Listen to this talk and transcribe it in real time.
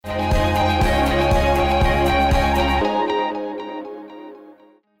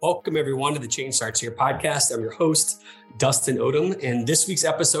Welcome everyone to the Change Starts Here podcast. I'm your host, Dustin Odham. And this week's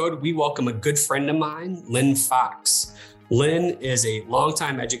episode, we welcome a good friend of mine, Lynne Fox. Lynn is a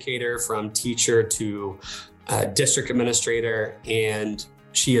longtime educator from teacher to district administrator, and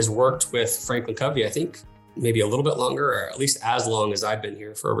she has worked with FranklinCovey, I think, maybe a little bit longer, or at least as long as I've been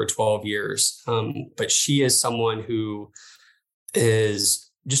here for over 12 years. But she is someone who is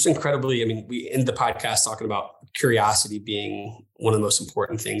just incredibly, we end the podcast talking about curiosity being one of the most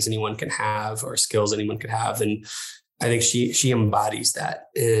important things anyone can have, or skills anyone could have. And I think she embodies that.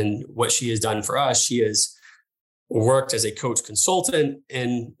 And what she has done for us, she has worked as a coach consultant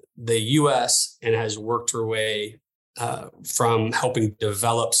in the US and has worked her way from helping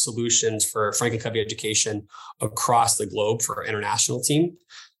develop solutions for FranklinCovey education across the globe for our international team.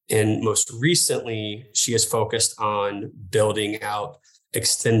 And most recently, she has focused on building out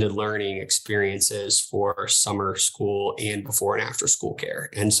extended learning experiences for summer school and before and after school care.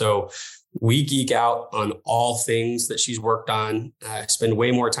 And so we geek out on all things that she's worked on. I spend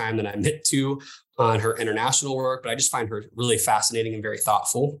way more time than I admit to on her international work, but I just find her really fascinating and very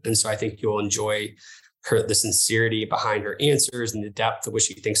thoughtful. And so I think you'll enjoy the sincerity behind her answers and the depth of which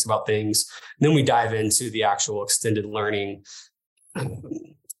she thinks about things. And then we dive into the actual extended learning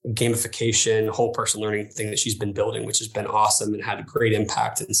gamification, whole person learning thing that she's been building, which has been awesome and had a great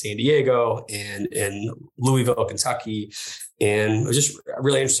impact in San Diego and in Louisville, Kentucky. And it was just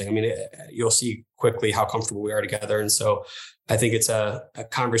really interesting. You'll see quickly how comfortable we are together. And so I think it's a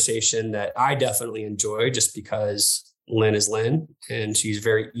conversation that I definitely enjoy, just because Lynn is Lynn and she's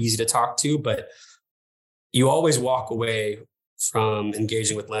very easy to talk to, but you always walk away from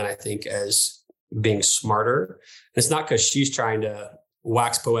engaging with Lynn, I think, as being smarter. And it's not because she's trying to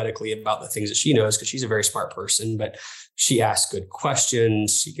wax poetically about the things that she knows, because she's a very smart person, but she asks good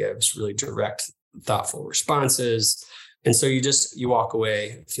questions. She gives really direct, thoughtful responses. And so you walk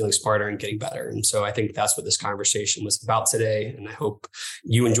away feeling smarter and getting better. And so I think that's what this conversation was about today. And I hope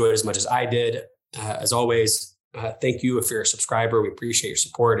you enjoyed it as much as I did. As always, thank you if you're a subscriber. We appreciate your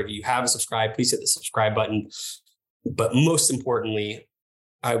support. If you haven't subscribed, please hit the subscribe button. But most importantly,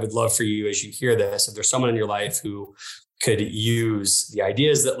 I would love for you, as you hear this, if there's someone in your life who could use the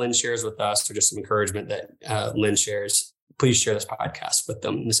ideas that Lynn shares with us, or just some encouragement that Lynn shares, please share this podcast with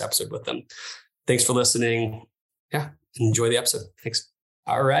them, this episode with them. Thanks for listening. Yeah, enjoy the episode. Thanks.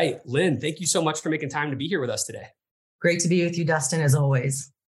 All right, Lynn, thank you so much for making time to be here with us today. Great to be with you, Dustin, as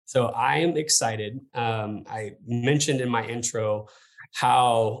always. So I am excited. I mentioned in my intro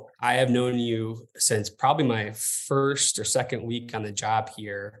how I have known you since probably my first or second week on the job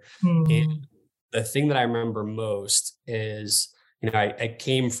here. Mm-hmm. And the thing that I remember most is, I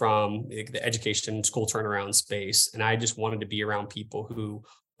came from the education school turnaround space, and I just wanted to be around people who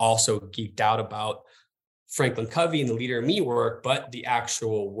also geeked out about FranklinCovey and the Leader in Me work, but the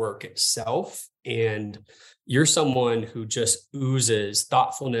actual work itself. And you're someone who just oozes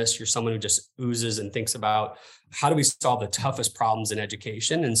thoughtfulness. You're someone who just oozes and thinks about how do we solve the toughest problems in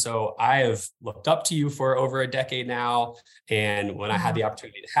education. And so I have looked up to you for over a decade now. And when I had the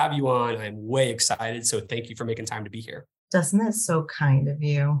opportunity to have you on, I'm way excited. So thank you for making time to be here. Dustin, that's so kind of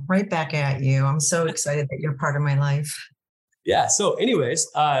you. Right back at you. I'm so excited that you're part of my life. Yeah. So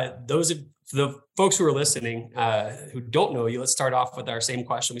anyways, those of the folks who are listening, who don't know you, let's start off with our same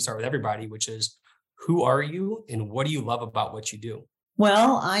question we start with everybody, which is, who are you and what do you love about what you do?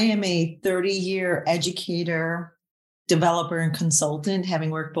 Well, I am a 30-year educator, developer, and consultant, having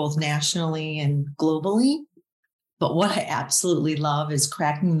worked both nationally and globally. But what I absolutely love is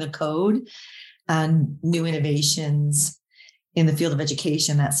cracking the code on new innovations in the field of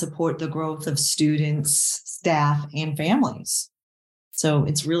education that support the growth of students, staff, and families. So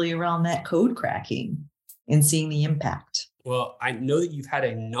it's really around that code cracking and seeing the impact. Well, I know that you've had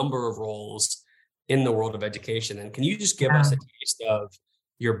a number of roles in the world of education. And can you just give us a taste of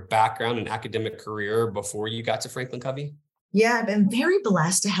your background and academic career before you got to FranklinCovey? Yeah, I've been very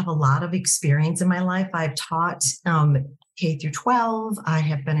blessed to have a lot of experience in my life. I've taught K through 12. I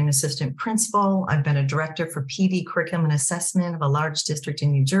have been an assistant principal. I've been a director for PD curriculum and assessment of a large district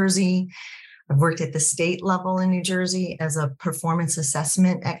in New Jersey. I've worked at the state level in New Jersey as a performance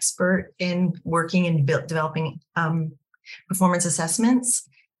assessment expert in working and developing performance assessments.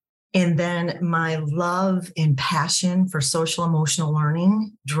 And then my love and passion for social emotional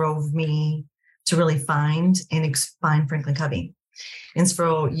learning drove me to really find FranklinCovey. And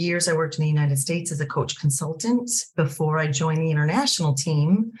for years, I worked in the United States as a coach consultant before I joined the international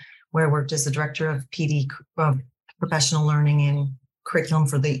team, where I worked as the director of PD, professional learning and curriculum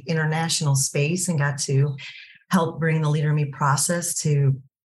for the international space, and got to help bring the Leader in Me process to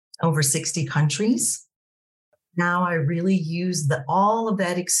over 60 countries. Now I really use all of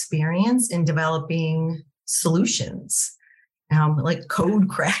that experience in developing solutions, like code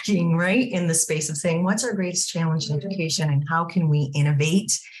cracking, right? In the space of saying, what's our greatest challenge in education and how can we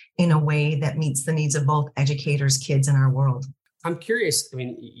innovate in a way that meets the needs of both educators, kids, and our world? I'm curious. I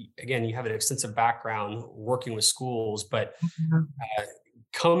mean, again, you have an extensive background working with schools, but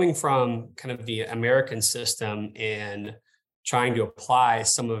coming from kind of the American system and trying to apply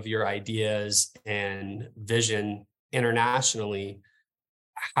some of your ideas and vision internationally,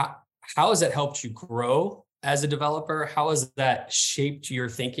 how has that helped you grow as a developer? How has that shaped your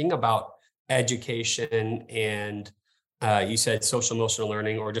thinking about education and you said social emotional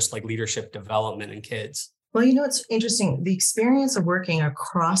learning or just like leadership development in kids? Well, it's interesting. The experience of working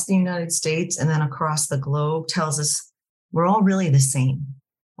across the United States and then across the globe tells us we're all really the same,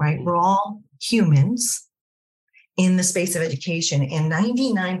 right? We're all humans in the space of education, and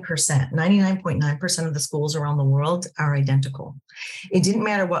 99.9% of the schools around the world are identical. It didn't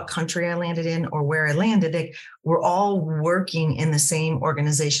matter what country I landed in or where I landed, we're all working in the same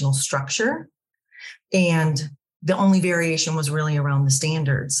organizational structure. And the only variation was really around the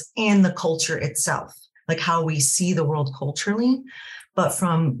standards and the culture itself, like how we see the world culturally. But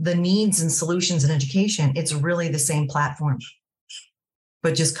from the needs and solutions in education, it's really the same platform,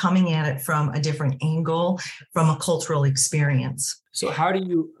 but just coming at it from a different angle, from a cultural experience. So how do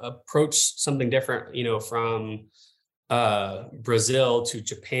you approach something different, from Brazil to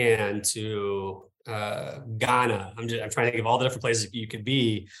Japan to Ghana? I'm trying to think of all the different places you could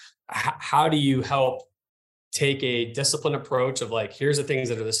be. How do you help take a disciplined approach of like, here's the things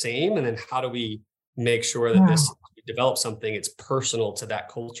that are the same, and then how do we make sure that this develop something it's personal to that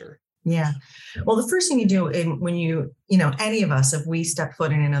culture? Yeah. Well, the first thing you do when any of us, if we step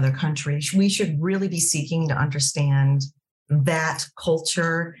foot in another country, we should really be seeking to understand that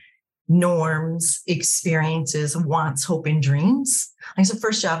culture, norms, experiences, wants, hope, and dreams. It's the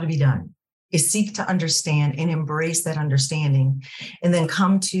first job to be done is seek to understand and embrace that understanding and then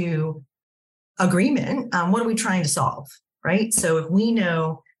come to agreement on what are we trying to solve, right? So if we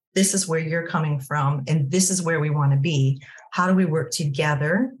know this is where you're coming from and this is where we want to be, how do we work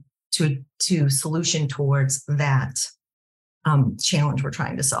together to solution towards that challenge we're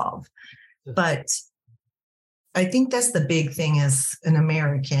trying to solve? But I think that's the big thing as an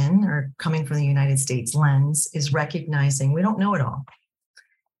American or coming from the United States lens is recognizing we don't know it all.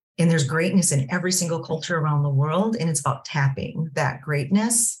 And there's greatness in every single culture around the world. And it's about tapping that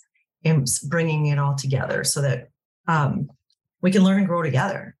greatness and bringing it all together so that we can learn and grow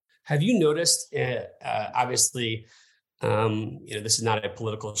together. Have you noticed, obviously, this is not a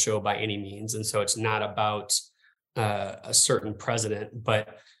political show by any means, and so it's not about a certain president.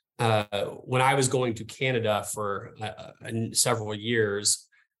 But when I was going to Canada for several years,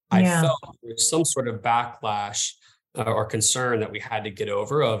 I felt there was some sort of backlash or concern that we had to get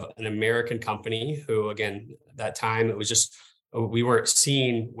over of an American company who, again, at that time, it was just we weren't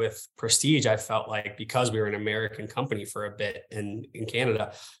seen with prestige. I felt like because we were an American company for a bit in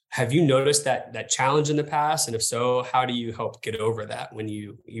Canada. Have you noticed that challenge in the past? And if so, how do you help get over that when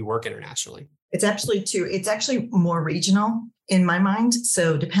you work internationally? It's actually more regional in my mind.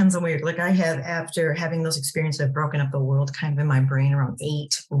 So it depends on where like I have, after having those experiences, I've broken up the world kind of in my brain around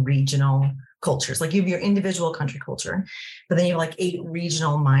 8 regional cultures. Like you have your individual country culture, but then you have like 8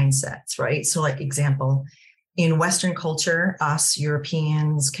 regional mindsets, right? So like example, in Western culture, us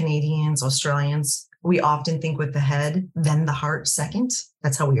Europeans, Canadians, Australians, we often think with the head, then the heart second.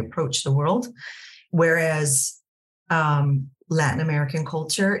 That's how we approach the world. Whereas Latin American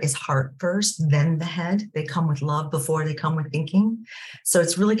culture is heart first, then the head. They come with love before they come with thinking. So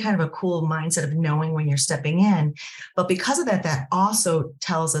it's really kind of a cool mindset of knowing when you're stepping in. But because of that, that also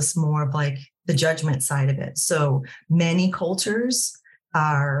tells us more of like the judgment side of it. So many cultures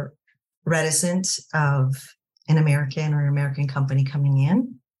are reticent of an American or an American company coming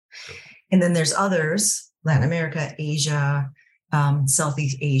in. And then there's others, Latin America, Asia,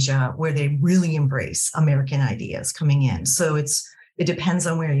 Southeast Asia, where they really embrace American ideas coming in. So it depends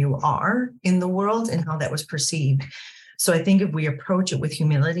on where you are in the world and how that was perceived. So I think if we approach it with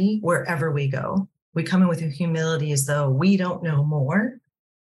humility, wherever we go, we come in with humility as though we don't know more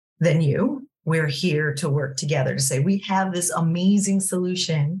than you. We're here to work together to say, we have this amazing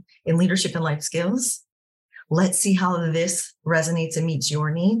solution in leadership and life skills. Let's see how this resonates and meets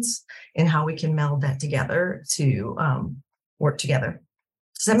your needs and how we can meld that together to work together.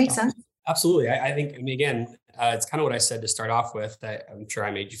 Does that make sense? Absolutely. I think, again, it's kind of what I said to start off with, that I'm sure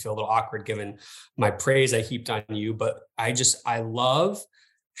I made you feel a little awkward given my praise I heaped on you, but I love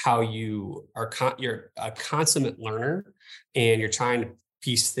how you're a consummate learner and you're trying to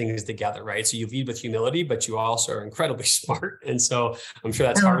piece things together, right? So you lead with humility, but you also are incredibly smart. And so I'm sure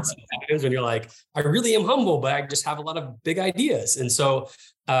that's hard sometimes when you're like, I really am humble, but I just have a lot of big ideas. And so,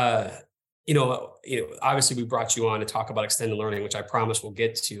 obviously we brought you on to talk about extended learning, which I promise we'll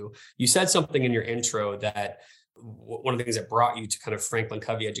get to. You said something in your intro that one of the things that brought you to kind of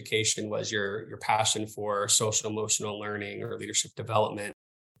FranklinCovey education was your passion for social emotional learning or leadership development.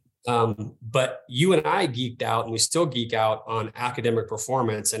 But you and I geeked out, and we still geek out on academic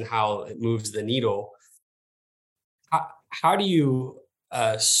performance and how it moves the needle. How do you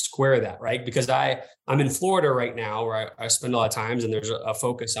square that, right? Because I'm in Florida right now, where I spend a lot of times, and there's a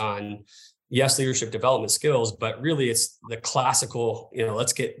focus on, yes, leadership development skills, but really it's the classical,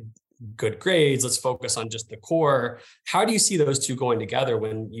 let's get good grades, let's focus on just the core. How do you see those two going together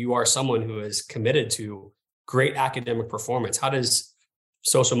when you are someone who is committed to great academic performance? How does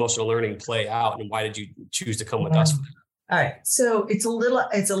social emotional learning play out, and why did you choose to come with us? All right. So it's a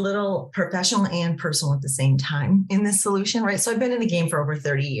little professional and personal at the same time in this solution, right? So I've been in the game for over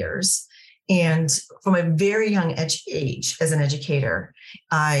 30 years. And from a very young age as an educator,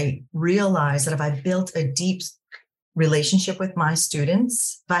 I realized that if I built a deep relationship with my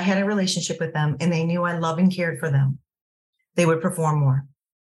students, if I had a relationship with them and they knew I loved and cared for them, they would perform more.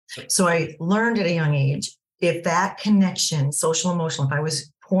 So I learned at a young age, if that connection, social, emotional, if I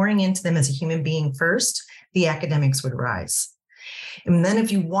was pouring into them as a human being first, the academics would rise. And then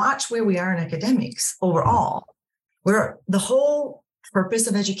if you watch where we are in academics overall, we're the whole purpose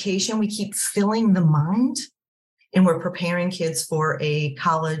of education, we keep filling the mind and we're preparing kids for a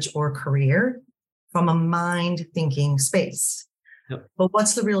college or career from a mind thinking space. Yep. But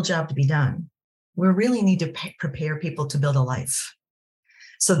what's the real job to be done? We really need to prepare people to build a life.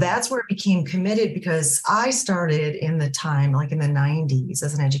 So that's where it became committed, because I started in the time, like in the 90s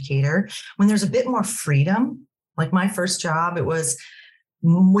as an educator, when there's a bit more freedom. Like my first job,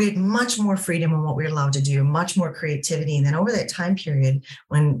 we had much more freedom in what we were allowed to do, much more creativity. And then over that time period,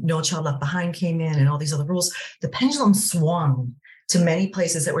 when No Child Left Behind came in and all these other rules, the pendulum swung to many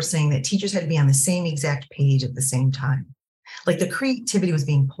places that were saying that teachers had to be on the same exact page at the same time. Like the creativity was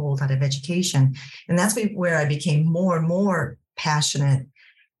being pulled out of education. And that's where I became more and more passionate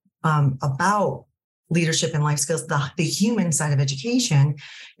about leadership and life skills, the human side of education,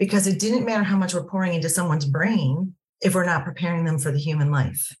 because it didn't matter how much we're pouring into someone's brain if we're not preparing them for the human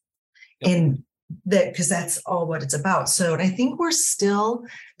life. Yep. And because that's all what it's about. So I think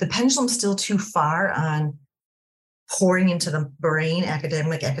the pendulum's still too far on pouring into the brain,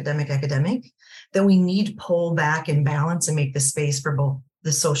 academic, that we need to pull back and balance and make the space for both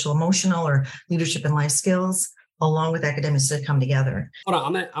the social, emotional, or leadership and life skills, along with academics, to come together. Hold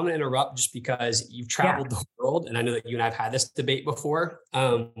on, I'm gonna interrupt just because you've traveled the world, and I know that you and I've had this debate before.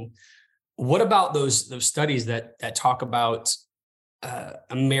 What about those studies that talk about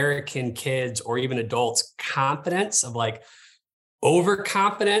American kids or even adults' confidence, of like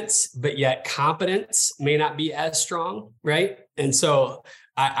overconfidence, but yet competence may not be as strong, right? And so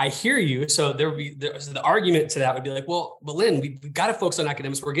I hear you. So the argument to that would be like, well, but Lynn, we've got to focus on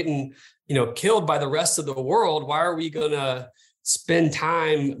academics. We're getting, killed by the rest of the world. Why are we going to spend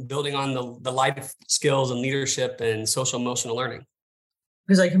time building on the life skills and leadership and social emotional learning?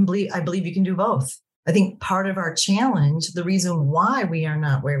 Because I believe you can do both. I think part of our challenge, the reason why we are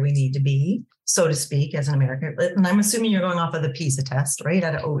not where we need to be, so to speak, as an American, and I'm assuming you're going off of the PISA test, right,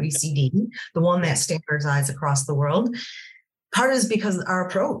 out of OECD, the one that standardizes across the world. Part is because of our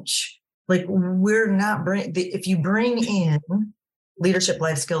approach. Like if you bring in leadership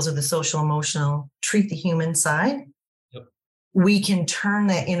life skills or the social emotional, treat the human side, yep, we can turn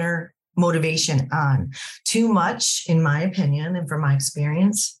that inner motivation on. Too much, in my opinion, and from my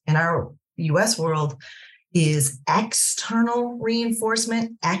experience in our US world, is external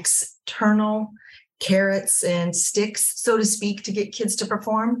reinforcement, external carrots and sticks, so to speak, to get kids to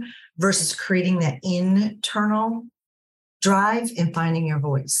perform, versus creating that internal drive and finding your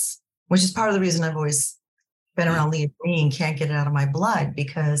voice, which is part of the reason I've always been around leading and can't get it out of my blood,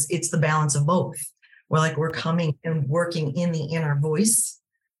 because it's the balance of both. We're coming and working in the inner voice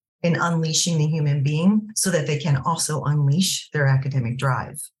and unleashing the human being so that they can also unleash their academic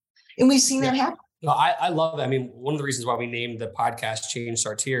drive. And we've seen that happen. No, I love that. I mean, one of the reasons why we named the podcast Change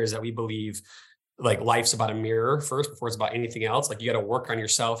Starts Here is that we believe like life's about a mirror first before it's about anything else. Like you got to work on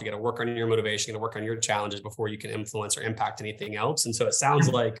yourself, you got to work on your motivation, you got to work on your challenges before you can influence or impact anything else. And so it sounds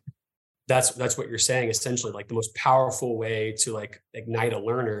like that's what you're saying, essentially. Like the most powerful way to like ignite a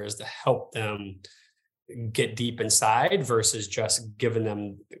learner is to help them get deep inside versus just giving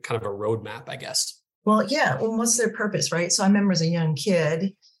them kind of a roadmap, I guess. Well, yeah. Well, what's their purpose, right? So I remember as a young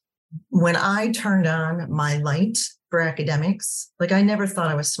kid, when I turned on my light for academics. Like, I never thought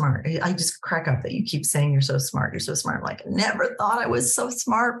I was smart. I just crack up that you keep saying you're so smart. You're so smart. I'm like, I never thought I was so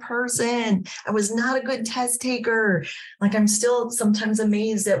smart person. I was not a good test taker. Like, I'm still sometimes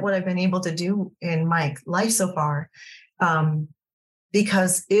amazed at what I've been able to do in my life so far.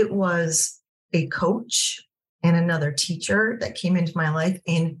 Because it was a coach and another teacher that came into my life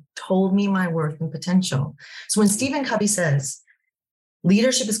and told me my worth and potential. So when Stephen Covey says,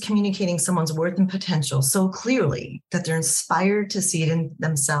 leadership is communicating someone's worth and potential so clearly that they're inspired to see it in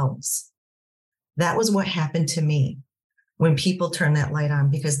themselves. That was what happened to me when people turned that light on,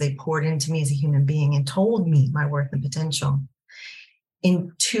 because they poured into me as a human being and told me my worth and potential.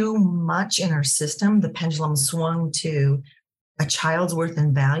 In too much in our system, the pendulum swung to a child's worth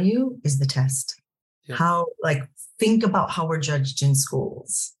and value is the test. Yeah. Think about how we're judged in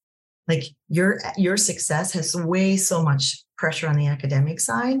schools. Like, your success has way so much pressure on the academic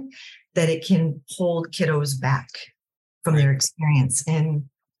side that it can hold kiddos back from their experience. And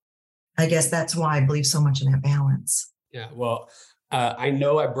I guess that's why I believe so much in that balance. Yeah. Well, I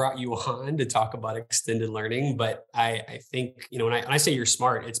know I brought you on to talk about extended learning, but I think, when I say you're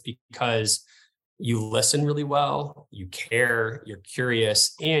smart, it's because you listen really well, you care, you're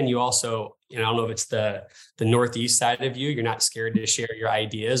curious, and you also, I don't know if it's the Northeast side of you, you're not scared to share your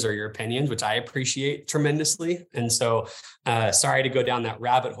ideas or your opinions, which I appreciate tremendously. And so, sorry to go down that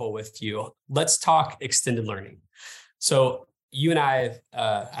rabbit hole with you. Let's talk extended learning. So you and I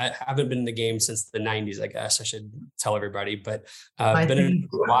haven't been in the game since the 90s, I guess I should tell everybody, but been in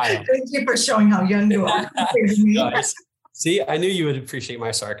a while. Thank you for showing how young you are. See, I knew you would appreciate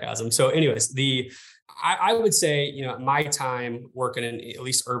my sarcasm. So anyways, I would say, my time working in at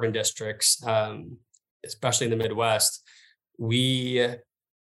least urban districts, especially in the Midwest, we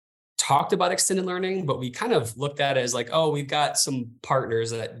talked about extended learning, but we kind of looked at it as like, oh, we've got some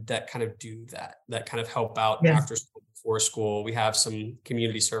partners that kind of do that kind of help out after school, before school. We have some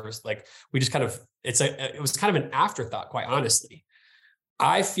community service. Like, we just kind of, it was kind of an afterthought, quite honestly.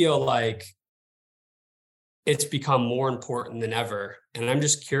 I feel like it's become more important than ever. And I'm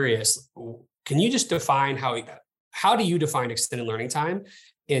just curious, can you just define how do you define extended learning time,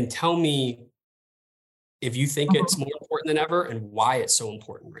 and tell me if you think it's more important than ever and why it's so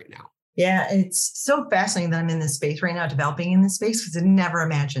important right now? Yeah, it's so fascinating that I'm in this space right now, developing in this space, because I never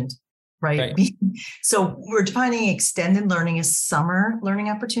imagined, right? So we're defining extended learning as summer learning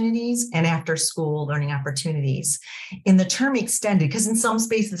opportunities and after school learning opportunities. In the term extended, because in some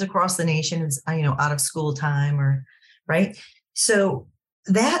spaces across the nation is, out of school time, or right. So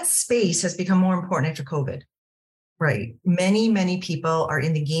that space has become more important after COVID, right? Many, many people are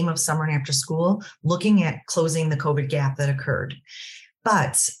in the game of summer and after school, looking at closing the COVID gap that occurred.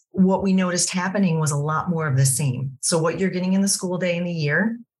 But what we noticed happening was a lot more of the same. So what you're getting in the school day in the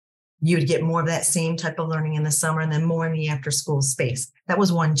year, you would get more of that same type of learning in the summer, and then more in the after school space. That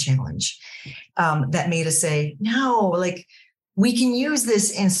was one challenge that made us say, no, we can use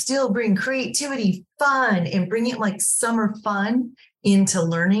this and still bring creativity, fun, and bring it like summer fun into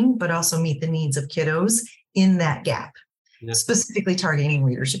learning, but also meet the needs of kiddos in that gap, specifically targeting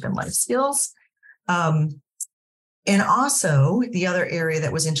leadership and life skills. And also the other area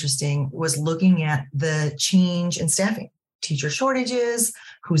that was interesting was looking at the change in staffing, teacher shortages,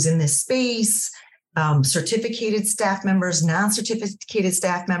 who's in this space, certificated staff members, non-certificated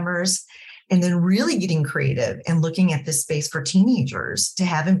staff members, and then really getting creative and looking at this space for teenagers to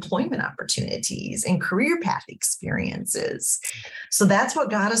have employment opportunities and career path experiences. So that's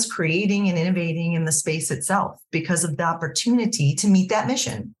what got us creating and innovating in the space itself, because of the opportunity to meet that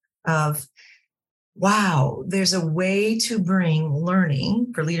mission of, wow, there's a way to bring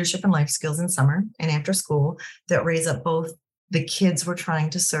learning for leadership and life skills in summer and after school that raise up both the kids we're trying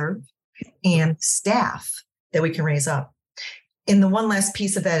to serve and staff that we can raise up. And the one last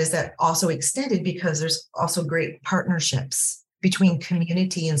piece of that is that also extended, because there's also great partnerships between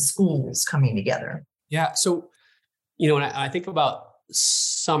community and schools coming together. Yeah. So, when I think about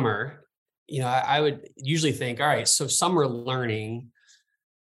summer, I would usually think, all right, so summer learning,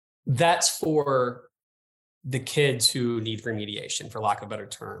 that's for the kids who need remediation, for lack of a better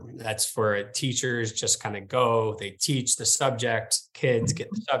term. That's for teachers just kind of go, they teach the subject, kids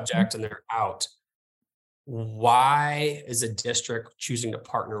get the subject, and they're out. Why is a district choosing to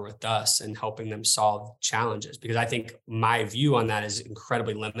partner with us and helping them solve challenges? Because I think my view on that is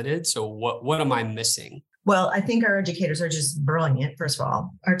incredibly limited. So what am I missing? Well, I think our educators are just brilliant. First of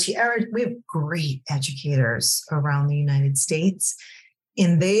all, we have great educators around the United States,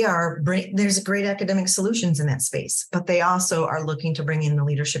 and there's great academic solutions in that space, but they also are looking to bring in the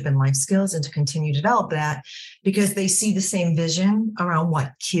leadership and life skills and to continue to develop that, because they see the same vision around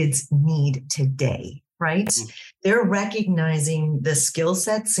what kids need today. right? They're recognizing the skill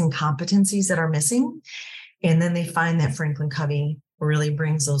sets and competencies that are missing. And then they find that FranklinCovey really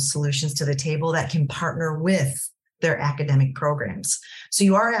brings those solutions to the table that can partner with their academic programs. So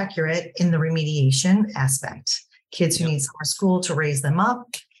you are accurate in the remediation aspect. Kids who need summer school to raise them up.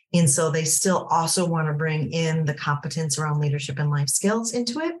 And so they still also want to bring in the competence around leadership and life skills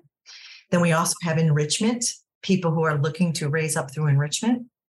into it. Then we also have enrichment, people who are looking to raise up through enrichment.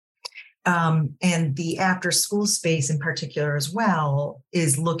 And the after school space in particular as well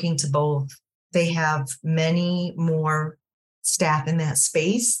is looking to both. They have many more staff in that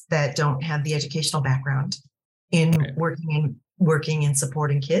space that don't have the educational background in working and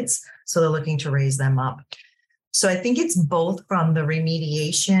supporting kids. So they're looking to raise them up. So I think it's both from the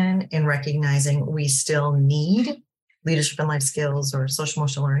remediation and recognizing we still need leadership and life skills or social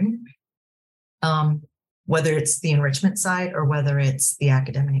emotional learning, whether it's the enrichment side or whether it's the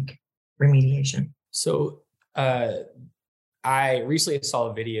academic remediation. So I recently saw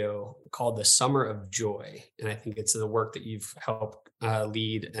a video called The Summer of Joy, and I think it's the work that you've helped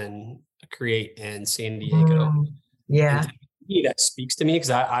lead and create in San Diego. Yeah. And to me, that speaks to me because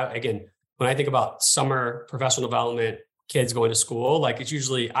I again, when I think about summer professional development, kids going to school, like it's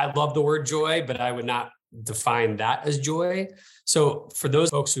usually, I love the word joy, but I would not define that as joy. So for those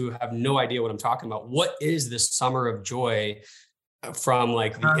folks who have no idea what I'm talking about, what is this Summer of Joy from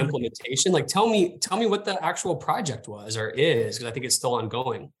like the implementation? Like tell me what the actual project was or is, because I think it's still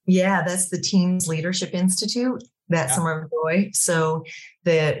ongoing. Yeah, that's the Teens Leadership Institute, that Summer of Joy. So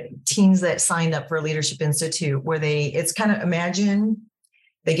the teens that signed up for Leadership Institute, where it's kind of imagine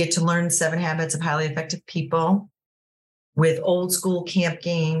they get to learn 7 habits of highly effective people with old school camp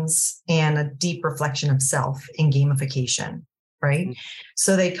games and a deep reflection of self in gamification, right? Mm-hmm.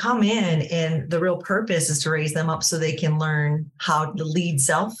 So they come in and the real purpose is to raise them up so they can learn how to lead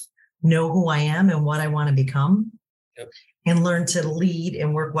self, know who I am and what I want to become, and learn to lead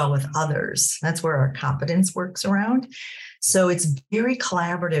and work well with others. That's where our competence works around. So it's very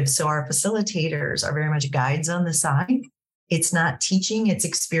collaborative. So our facilitators are very much guides on the side. It's not teaching, it's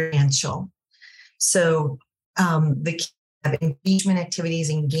experiential. So the kids have engagement activities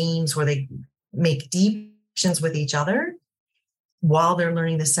and games where they make deep connections with each other while they're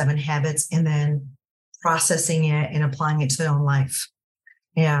learning the 7 habits and then processing it and applying it to their own life.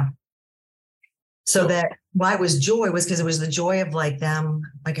 Yeah. So that why it was joy was because it was the joy of like them.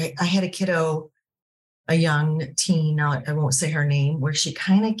 Like I had a kiddo, a young teen, I won't say her name, where she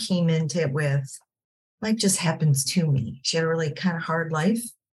kind of came into it with, life just happens to me. She had a really kind of hard life.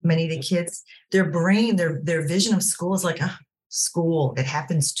 Many of the kids, their brain, their vision of school is like, school, it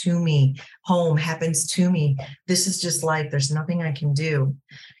happens to me. Home happens to me. This is just life. There's nothing I can do.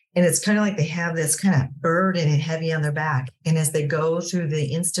 And it's kind of like they have this kind of burden and heavy on their back. And as they go through the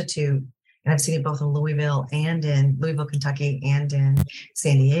institute, and I've seen it both in Louisville, Kentucky, and in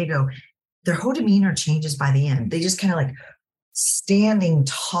San Diego, their whole demeanor changes by the end. They just kind of like standing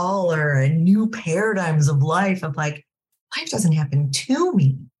taller and new paradigms of life of like, life doesn't happen to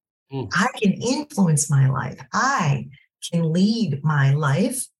me. I can influence my life. I can lead my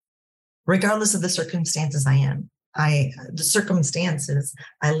life regardless of the circumstances I am. The circumstances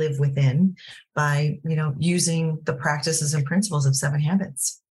I live within by, using the practices and principles of 7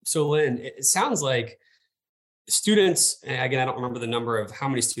 habits. So Lynn, it sounds like students, and again, I don't remember the number of how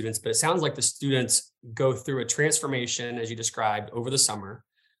many students, but it sounds like the students go through a transformation, as you described, over the summer,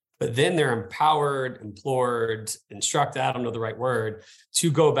 but then they're empowered, implored, instructed, I don't know the right word, to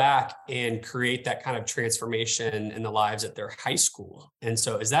go back and create that kind of transformation in the lives at their high school. And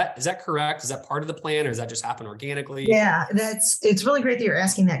so is that correct? Is that part of the plan or does that just happen organically? Yeah, it's really great that you're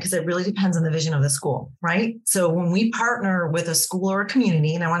asking that because it really depends on the vision of the school, right? So when we partner with a school or a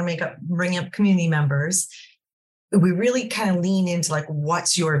community, and I want to bring up community members, we really kind of lean into like,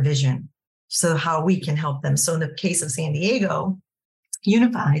 what's your vision? So how we can help them. So in the case of San Diego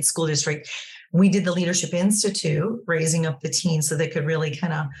Unified School District, we did the Leadership Institute, raising up the teens so they could really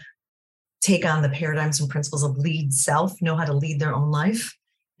kind of take on the paradigms and principles of lead self, know how to lead their own life,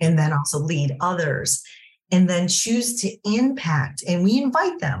 and then also lead others, and then choose to impact. And we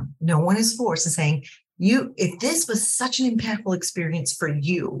invite them. No one is forced to saying, if this was such an impactful experience for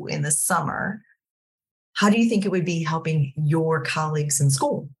you in the summer, how do you think it would be helping your colleagues in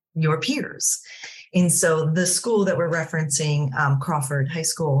school, your peers? And so the school that we're referencing, Crawford High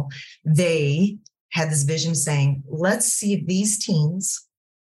School, they had this vision saying, let's see if these teens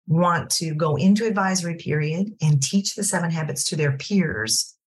want to go into advisory period and teach the 7 habits to their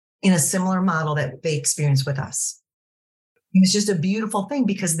peers in a similar model that they experienced with us. It was just a beautiful thing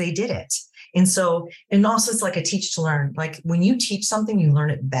because they did it. And so, and also it's like a teach to learn. Like when you teach something, you learn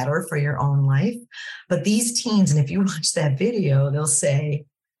it better for your own life. But these teens, and if you watch that video, they'll say,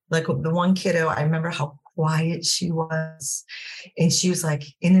 like the one kiddo, I remember how quiet she was. And she was like,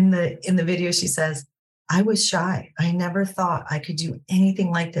 and in the video, she says, I was shy. I never thought I could do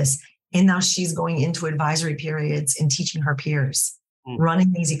anything like this. And now she's going into advisory periods and teaching her peers,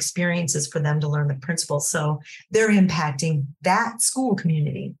 running these experiences for them to learn the principles. So they're impacting that school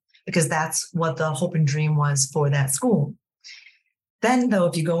community because that's what the hope and dream was for that school. Then though,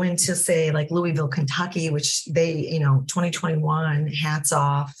 if you go into say like Louisville, Kentucky, which they, 2021, hats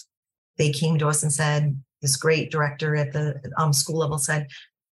off, they came to us and said, this great director at the school level said,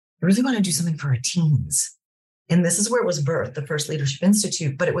 I really want to do something for our teens. And this is where it was birthed, the first Leadership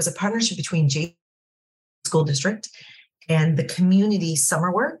Institute, but it was a partnership between J School District and the Community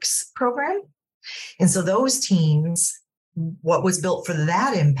Summer Works program. And so those teams, what was built for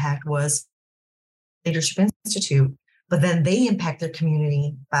that impact was Leadership Institute, but then they impact their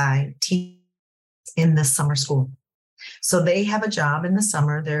community by teaching in the summer school. So they have a job in the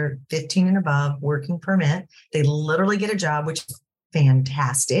summer. They're 15 and above, working permit. They literally get a job, which is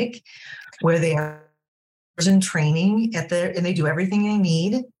fantastic, where they are in training and they do everything they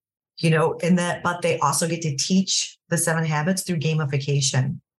need, but they also get to teach the 7 habits through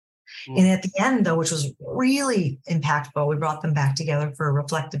gamification. And at the end, though, which was really impactful, we brought them back together for a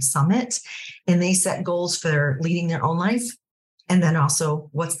reflective summit, and they set goals for leading their own life. And then also,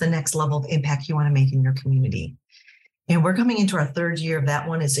 what's the next level of impact you want to make in your community? And we're coming into our 3rd year of that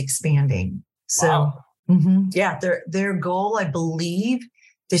one is expanding. So, yeah, their goal, I believe,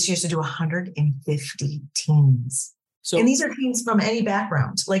 this year is to do 150 teams. So, and these are teams from any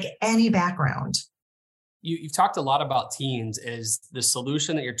background, like any background. You've talked a lot about teens. Is the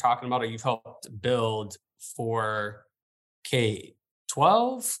solution that you're talking about, or you've helped build for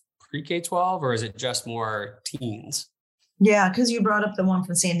K-12, pre-K-12, or is it just more teens? Yeah, because you brought up the one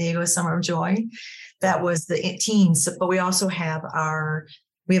from San Diego, Summer of Joy. That was the teens, but we also have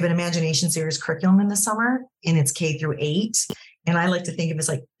we have an imagination series curriculum in the summer, and it's K-8. And I like to think of it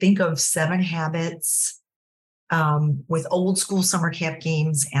as think of 7 habits with old school summer camp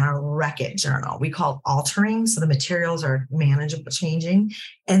games and a Wreck-It journal. We call it altering. So the materials are manageable, changing.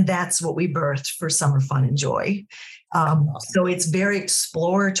 And that's what we birthed for summer fun and joy. Awesome. So it's very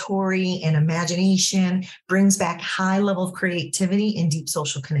exploratory and imagination, brings back high level of creativity and deep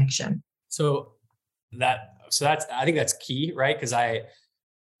social connection. So that's, I think that's key, right? Because I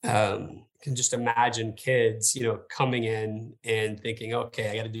can just imagine kids, coming in and thinking,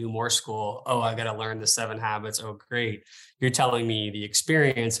 okay, I got to do more school. Oh, I got to learn the 7 habits. Oh, great. You're telling me the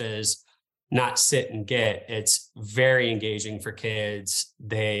experience is not sit and get. It's very engaging for kids.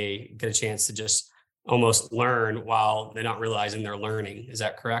 They get a chance to just almost learn while they're not realizing they're learning. Is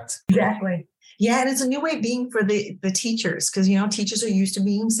that correct? Exactly. Yeah. And it's a new way of being for the teachers, because, teachers are used to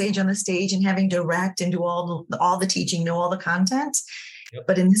being sage on the stage and having direct and do all the teaching, know all the content. Yep.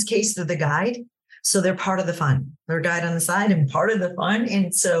 But in this case, they're the guide. So they're part of the fun. They're a guide on the side and part of the fun.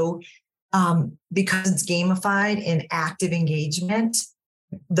 And so because it's gamified and active engagement,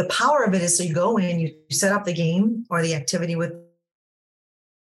 the power of it is so you go in, you set up the game or the activity with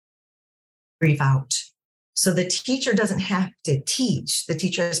brief out. So the teacher doesn't have to teach. The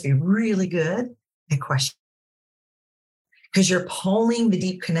teacher has to be really good at questions, because you're pulling the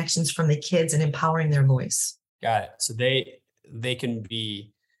deep connections from the kids and empowering their voice. Got it. So they don't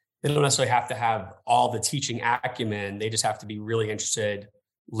necessarily have to have all the teaching acumen. They just have to be really interested,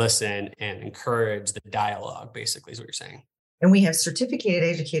 listen, and encourage the dialogue, basically, is what you're saying. And we have certificated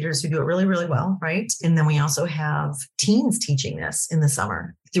educators who do it really, really well, right? And then we also have teens teaching this in the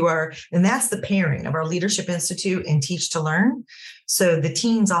summer and that's the pairing of our Leadership Institute and Teach to Learn. So the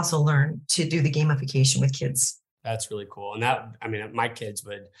teens also learn to do the gamification with kids. That's really cool. And my kids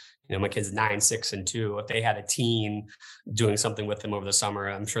would, my kids 9, 6, and 2, if they had a teen doing something with them over the summer,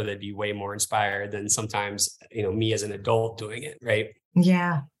 I'm sure they'd be way more inspired than sometimes, me as an adult doing it. Right.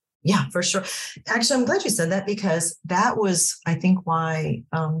 Yeah. Yeah, for sure. Actually, I'm glad you said that, because that was, I think, why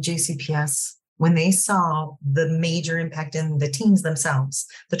JCPS, when they saw the major impact in the teens themselves,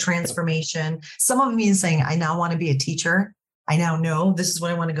 the transformation, some of them even saying, I now want to be a teacher. I now know this is what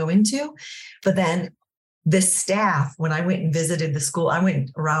I want to go into. But then the staff, when I went and visited the school, I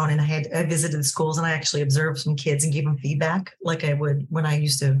went around and I visited the schools, and I actually observed some kids and gave them feedback like I would when I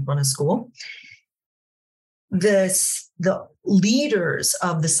used to run a school. The leaders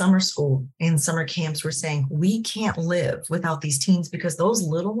of the summer school and summer camps were saying, we can't live without these teens, because those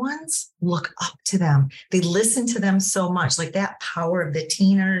little ones look up to them. They listen to them so much. Like that power of the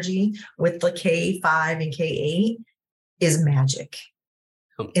teen energy with the K5 and K8 is magic.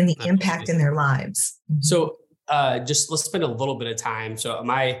 and the impact in their lives. So just let's spend a little bit of time. So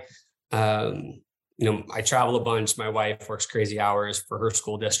I travel a bunch. My wife works crazy hours for her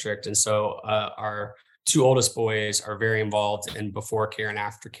school district. And so our two oldest boys are very involved in before care and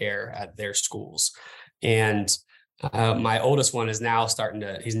after care at their schools. And my oldest one is now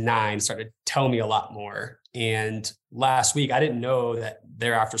he's 9, starting to tell me a lot more. And last week, I didn't know that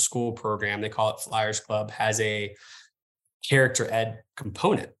their after school program, they call it Flyers Club, has a character ed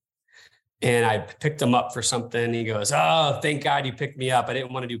component. And I picked him up for something. He goes, "Oh, thank God you picked me up. I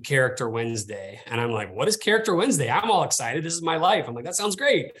didn't want to do Character Wednesday." And I'm like, "What is Character Wednesday? I'm all excited. This is my life." I'm like, "That sounds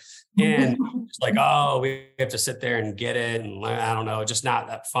great." And it's like, "Oh, we have to sit there and get it." And I don't know, just not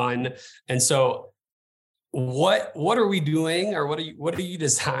that fun. And so what are we doing, or what are you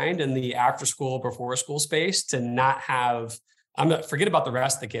designed in the after school, before school space to not have, forget about the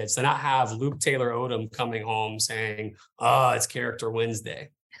rest of the kids, to not have Luke Taylor Odham coming home saying, "Oh, it's Character Wednesday."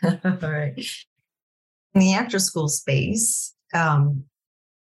 All right. In the after school space,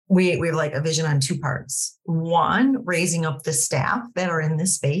 we have like a vision on 2 parts. One, raising up the staff that are in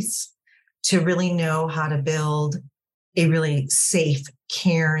this space to really know how to build a really safe,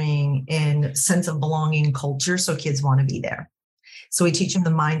 caring, and sense of belonging culture so kids want to be there. So we teach them the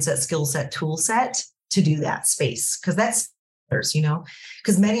mindset, skill set, tool set to do that space, because that's,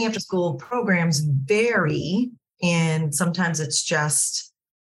 because many after school programs vary, and sometimes it's just,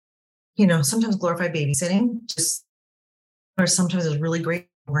 sometimes glorified babysitting, or sometimes it's really great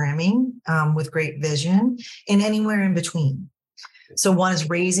programming with great vision, and anywhere in between. So one is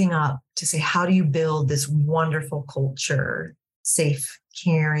raising up to say, how do you build this wonderful culture, safe,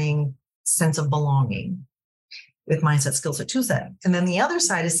 caring, sense of belonging with mindset, skill set, tool set. And then the other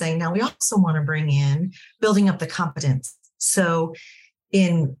side is saying, now we also want to bring in building up the competence. So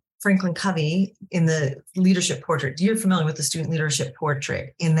in FranklinCovey, in the leadership portrait, you're familiar with the student leadership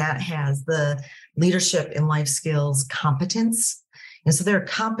portrait, and that has the leadership and life skills competence. And so there are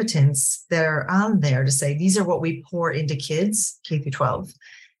competence that are on there to say, these are what we pour into kids, K through 12.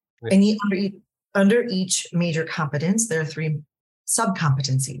 Right. And under each major competence, there are 3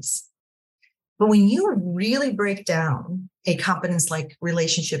 sub-competencies. But when you really break down a competence like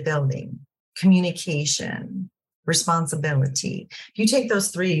relationship building, communication, responsibility, you take those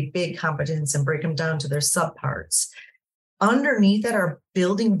 3 big competence and break them down to their subparts. Underneath that are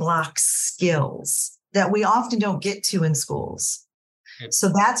building block skills that we often don't get to in schools.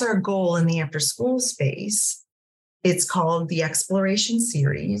 So that's our goal in the after school space. It's called the Exploration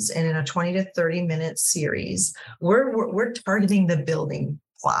Series. And in a 20 to 30 minute series, we're targeting the building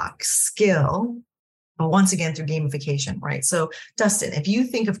block skill, once again, through gamification, right? So Dustin, if you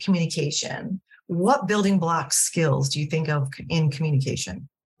think of communication, what building block skills do you think of in communication?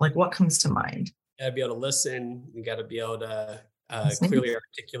 Like, what comes to mind? You gotta be able to listen. You gotta be able to clearly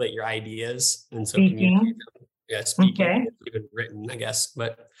articulate your ideas. And so speaking. Speaking, okay. Even written, I guess,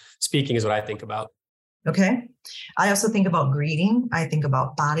 but speaking is what I think about. Okay. I also think about greeting. I think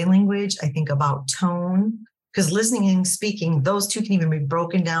about body language. I think about tone, because listening and speaking, those 2 can even be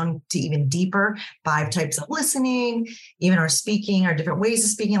broken down to even deeper, 5 types of listening, even our speaking, our different ways of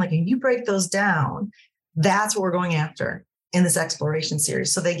speaking. Like, if you break those down, that's what we're going after in this exploration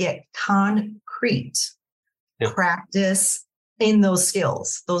series. So they get concrete practice in those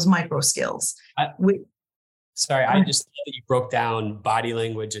skills, those micro skills. I just love that you broke down body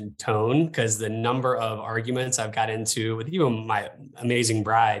language and tone, because the number of arguments I've got into with even my amazing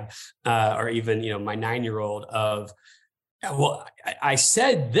bride, or even, my 9-year-old of, well, I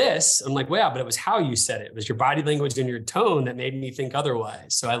said this. I'm like, well, yeah, but it was how you said it. It was your body language and your tone that made me think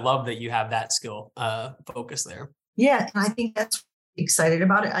otherwise. So I love that you have that skill focus there. Yeah. And I think that's excited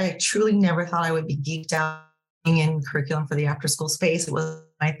about it. I truly never thought I would be geeked out in curriculum for the after school space. It was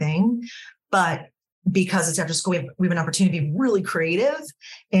my thing, but because it's after school, we have an opportunity to be really creative.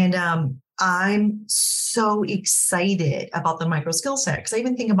 And I'm so excited about the micro skill set, because I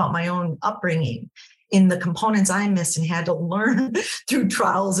even think about my own upbringing in the components I missed and had to learn through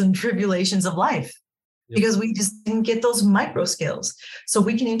trials and tribulations of life, because we just didn't get those micro skills. So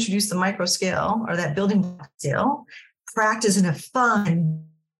we can introduce the micro skill, or that building block skill, practice in a fun,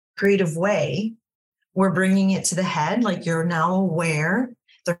 creative way. We're bringing it to the head, like you're now aware.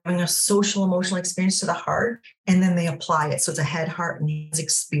 They're having a social emotional experience to the heart, and then they apply it. So it's a head, heart, and hands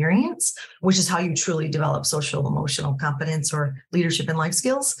experience, which is how you truly develop social emotional competence or leadership and life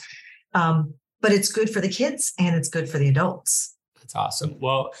skills. But it's good for the kids and it's good for the adults. That's awesome.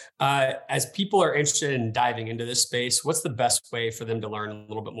 Well, as people are interested in diving into this space, what's the best way for them to learn a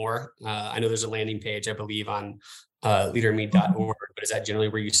little bit more? I know there's a landing page, I believe, on leaderme.org, but is that generally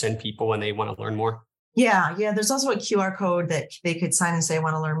where you send people when they want to learn more? Yeah. There's also a QR code that they could sign and say, I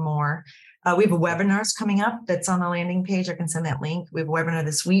want to learn more. We have a webinars coming up that's on the landing page. I can send that link. We have a webinar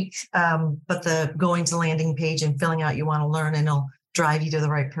this week, but the going to the landing page and filling out you want to learn, and it'll drive you to the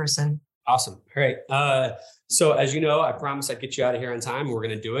right person. Awesome. All right. So as you know, I promised I'd get you out of here on time. We're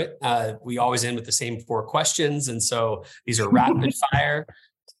going to do it. We always end with the same 4 questions. And so these are rapid fire.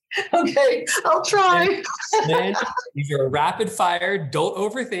 Okay, I'll try. Then these are rapid fire. Don't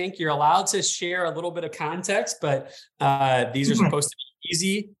overthink. You're allowed to share a little bit of context, but these are supposed to be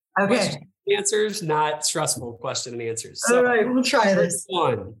easy question answers, not stressful question and answers. So, all right, we'll try this.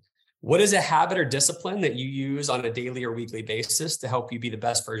 One, what is a habit or discipline that you use on a daily or weekly basis to help you be the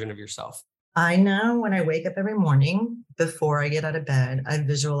best version of yourself? I know when I wake up every morning, before I get out of bed, I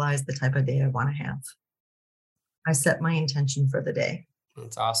visualize the type of day I want to have. I set my intention for the day.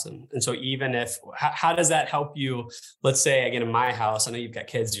 That's awesome. And so even if, how does that help you? Let's say, again, in my house, I know you've got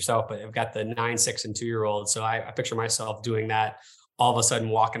kids yourself, but I've got the 9, 6, and 2-year-old. So I picture myself doing that, all of a sudden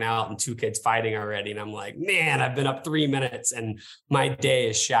walking out and 2 kids fighting already. And I'm like, man, I've been up 3 minutes and my day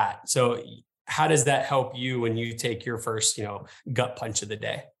is shot. So how does that help you when you take your first, gut punch of the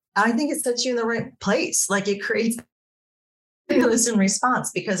day? I think it sets you in the right place. Like it creates stimulus and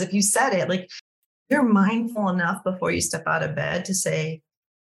response, because if you set it, like you're mindful enough before you step out of bed to say,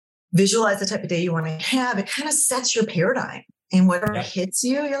 visualize the type of day you want to have, it kind of sets your paradigm, and whatever hits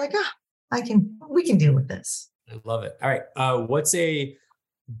you, you're like, we can deal with this. I love it. All right. What's a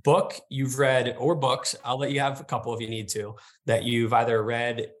book you've read, or books, I'll let you have a couple if you need to, that you've either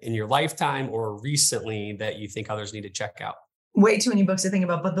read in your lifetime or recently that you think others need to check out? Way too many books to think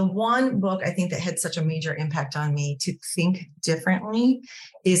about, but the one book I think that had such a major impact on me to think differently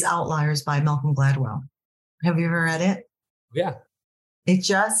is Outliers by Malcolm Gladwell. Have you ever read it? Yeah. It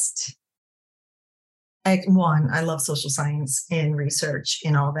just, one, I love social science and research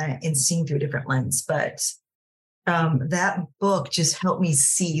and all that and seeing through a different lens, but that book just helped me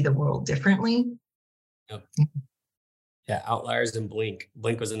see the world differently. Yep. Yeah, Outliers and Blink.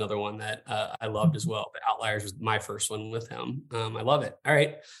 Blink was another one that I loved as well, but Outliers was my first one with him. I love it. All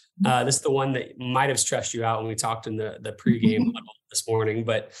right. This is the one that might have stressed you out when we talked in the pregame this morning,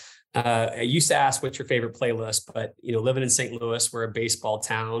 but I used to ask what's your favorite playlist, but living in St. Louis, we're a baseball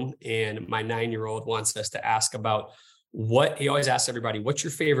town, and my 9-year-old wants us to ask about he always asks everybody, what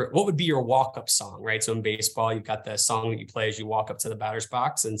would be your walk-up song, right? So in baseball, you've got the song that you play as you walk up to the batter's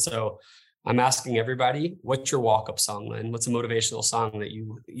box. And so I'm asking everybody, what's your walk-up song, Lynn? What's a motivational song that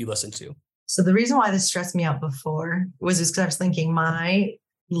you listen to? So the reason why this stressed me out before was just because I was thinking my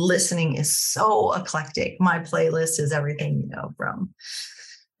listening is so eclectic. My playlist is everything, from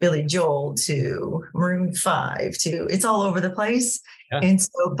Billy Joel to Maroon 5 to, it's all over the place. Yeah. And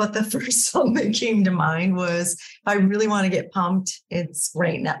so, but the first song that came to mind was, if I really want to get pumped, it's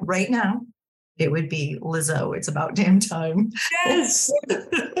right now. It would be Lizzo. It's About Damn Time. Yes.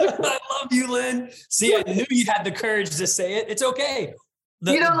 I love you, Lynn. See, I knew you had the courage to say it. It's okay.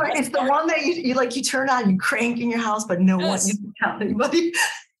 It's the one that you turn on, you crank in your house, but no one, you don't tell anybody.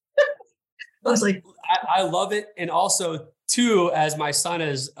 I was like, I love it. And also too, as my son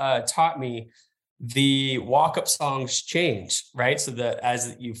has taught me, the walk-up songs change, right? So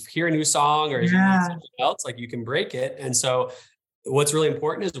as you hear a new song or as you hear something else, like you can break it. And so what's really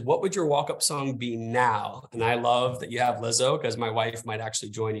important is, what would your walk-up song be now? And I love that you have Lizzo, because my wife might actually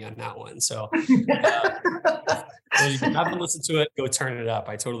join you on that one. So you have to listen to it, go turn it up.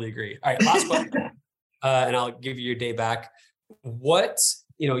 I totally agree. All right, last question, and I'll give you your day back.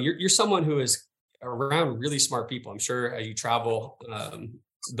 You're someone who is around really smart people. I'm sure as you travel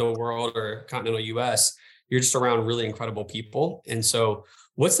the world or continental US, you're just around really incredible people. And so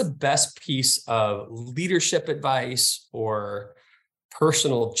what's the best piece of leadership advice or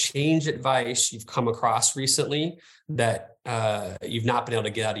personal change advice you've come across recently that you've not been able to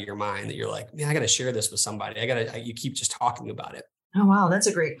get out of your mind, that you're like, man, I got to share this with somebody. You keep just talking about it? Oh, wow. That's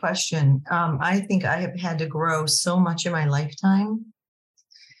a great question. I think I have had to grow so much in my lifetime,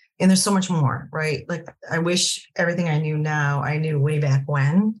 and there's so much more, right? Like, I wish everything I knew now, I knew way back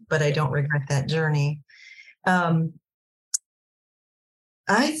when, but I don't regret that journey. I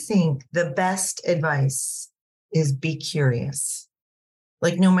think the best advice is be curious.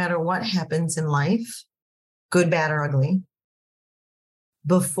 Like, no matter what happens in life, good, bad, or ugly,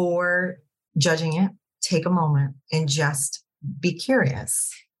 before judging it, take a moment and just be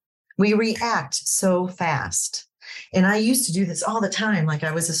curious. We react so fast. And I used to do this all the time. Like,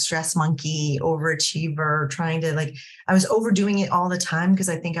 I was a stress monkey, overachiever, I was overdoing it all the time because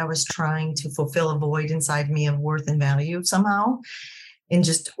I think I was trying to fulfill a void inside me of worth and value somehow. And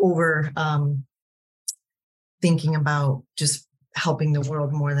just thinking about just helping the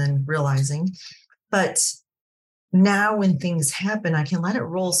world more than realizing. But now when things happen, I can let it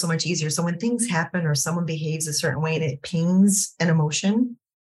roll so much easier. So when things happen or someone behaves a certain way and it pings an emotion,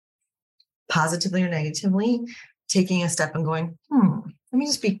 positively or negatively, taking a step and going, let me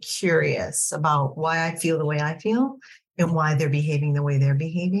just be curious about why I feel the way I feel and why they're behaving the way they're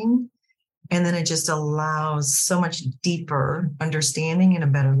behaving. And then it just allows so much deeper understanding and a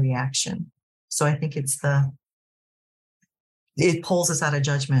better reaction. So I think it pulls us out of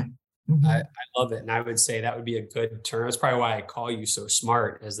judgment. Mm-hmm. I love it. And I would say that would be a good term. That's probably why I call you so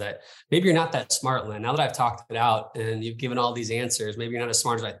smart, is that maybe you're not that smart, Lynn. Now that I've talked it out and you've given all these answers, maybe you're not as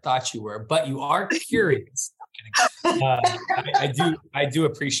smart as I thought you were, but you are curious. I do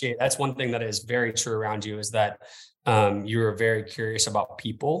appreciate, that's one thing that is very true around you, is that you're very curious about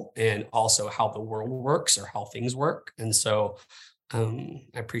people and also how the world works or how things work. And so I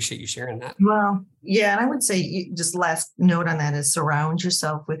appreciate you sharing that. Well, yeah. And I would say just last note on that is surround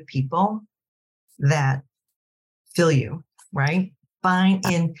yourself with people that fill you, right? I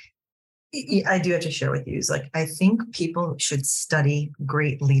do have to share with you is like, I think people should study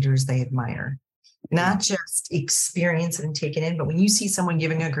great leaders they admire, not just experience it and take it in, but when you see someone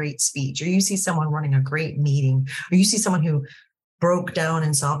giving a great speech, or you see someone running a great meeting, or you see someone who broke down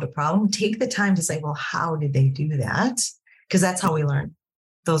and solved a problem, take the time to say, well, how did they do that? Because that's how we learn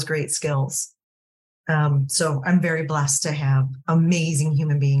those great skills. So I'm very blessed to have amazing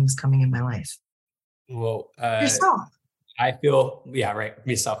human beings coming in my life. Well, yourself. I feel,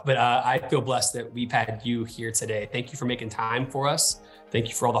 myself, but I feel blessed that we've had you here today. Thank you for making time for us. Thank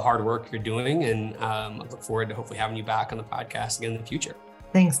you for all the hard work you're doing. And I look forward to hopefully having you back on the podcast again in the future.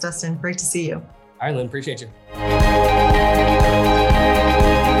 Thanks, Dustin. Great to see you. All right, Lynn, appreciate you.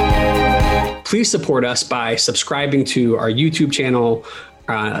 Please support us by subscribing to our YouTube channel,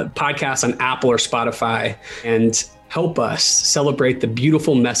 podcast on Apple or Spotify, and help us celebrate the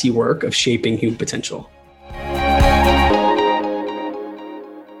beautiful, messy work of shaping human potential.